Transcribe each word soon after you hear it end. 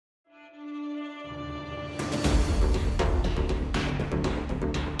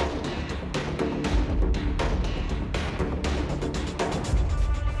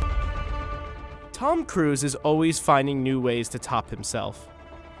Tom Cruise is always finding new ways to top himself.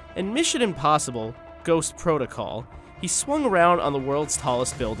 In Mission Impossible: Ghost Protocol, he swung around on the world's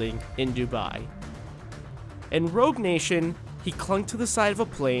tallest building in Dubai. In Rogue Nation, he clung to the side of a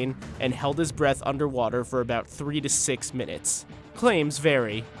plane and held his breath underwater for about 3 to 6 minutes. Claims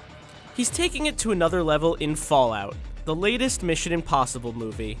vary. He's taking it to another level in Fallout, the latest Mission Impossible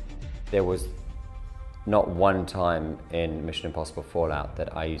movie. There was not one time in Mission Impossible Fallout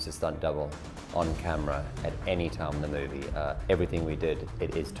that I used a stunt double on camera at any time in the movie. Everything we did,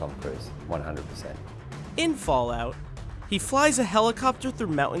 it is Tom Cruise, 100%. In Fallout, he flies a helicopter through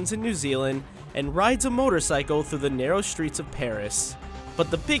mountains in New Zealand and rides a motorcycle through the narrow streets of Paris.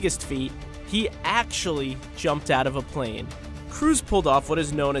 But the biggest feat, he actually jumped out of a plane. Cruise pulled off what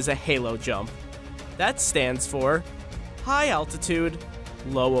is known as a halo jump. That stands for high altitude,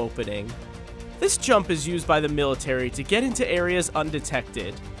 low opening. This jump is used by the military to get into areas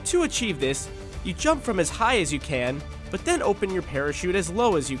undetected. To achieve this, you jump from as high as you can, but then open your parachute as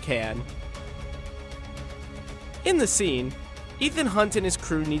low as you can. In the scene, Ethan Hunt and his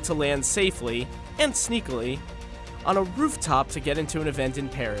crew need to land safely, and sneakily, on a rooftop to get into an event in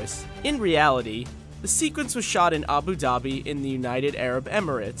Paris. In reality, the sequence was shot in Abu Dhabi in the United Arab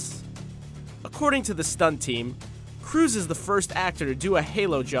Emirates. According to the stunt team, Cruise is the first actor to do a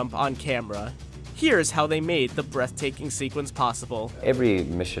halo jump on camera. Here's how they made the breathtaking sequence possible. Every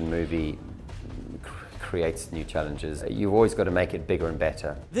mission movie creates new challenges. You've always got to make it bigger and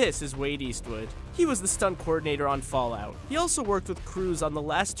better. This is Wade Eastwood. He was the stunt coordinator on Fallout. He also worked with Cruise on the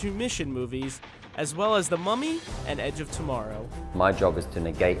last 2 Mission movies, as well as The Mummy and Edge of Tomorrow. My job is to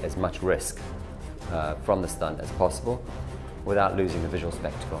negate as much risk from the stunt as possible without losing the visual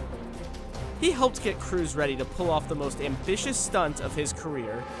spectacle. He helped get Cruise ready to pull off the most ambitious stunt of his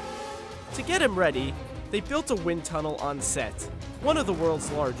career. To get him ready, they built a wind tunnel on set, one of the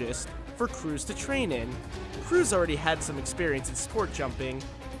world's largest, for Cruise to train in. Cruise already had some experience in sport jumping,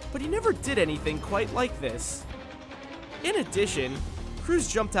 but he never did anything quite like this. In addition,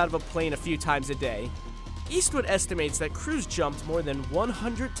 Cruise jumped out of a plane a few times a day. Eastwood estimates that Cruise jumped more than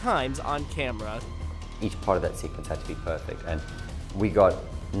 100 times on camera. Each part of that sequence had to be perfect, and we got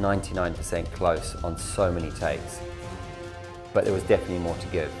 99% close on so many takes, but there was definitely more to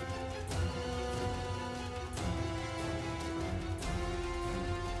give.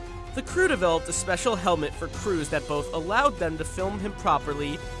 The crew developed a special helmet for Cruise that both allowed them to film him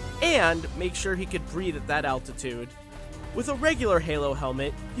properly and make sure he could breathe at that altitude. With a regular Halo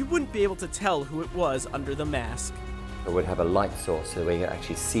helmet, you wouldn't be able to tell who it was under the mask. It would have a light source so we can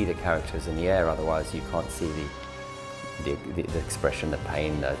actually see the characters in the air, otherwise you can't see the expression, the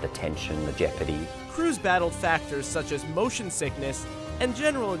pain, the tension, the jeopardy. Cruise battled factors such as motion sickness and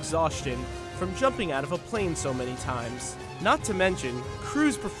general exhaustion from jumping out of a plane so many times. Not to mention,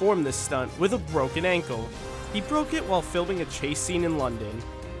 Cruise performed this stunt with a broken ankle. He broke it while filming a chase scene in London.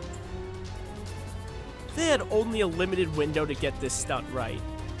 They had only a limited window to get this stunt right.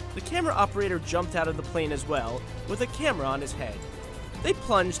 The camera operator jumped out of the plane as well, with a camera on his head. They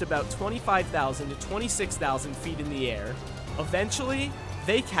plunged about 25,000 to 26,000 feet in the air. Eventually,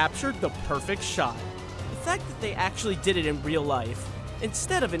 they captured the perfect shot. The fact that they actually did it in real life,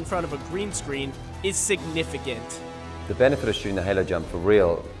 instead of in front of a green screen, is significant. The benefit of shooting the Halo jump for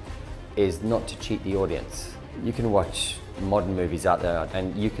real is not to cheat the audience. You can watch modern movies out there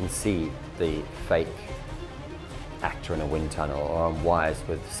and you can see the fake actor in a wind tunnel or on wires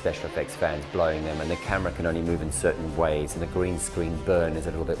with special effects fans blowing them, and the camera can only move in certain ways, and the green screen burn is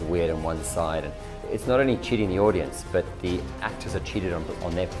a little bit weird on one side. And it's not only cheating the audience, but the actors are cheated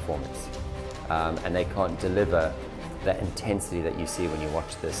on their performance, and they can't deliver that intensity that you see when you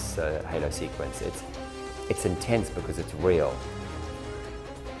watch this Halo sequence. It's intense because it's real.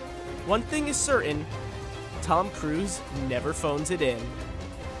 One thing is certain, Tom Cruise never phones it in.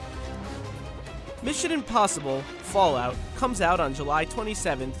 Mission Impossible: Fallout comes out on July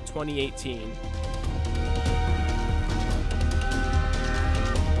 27, 2018.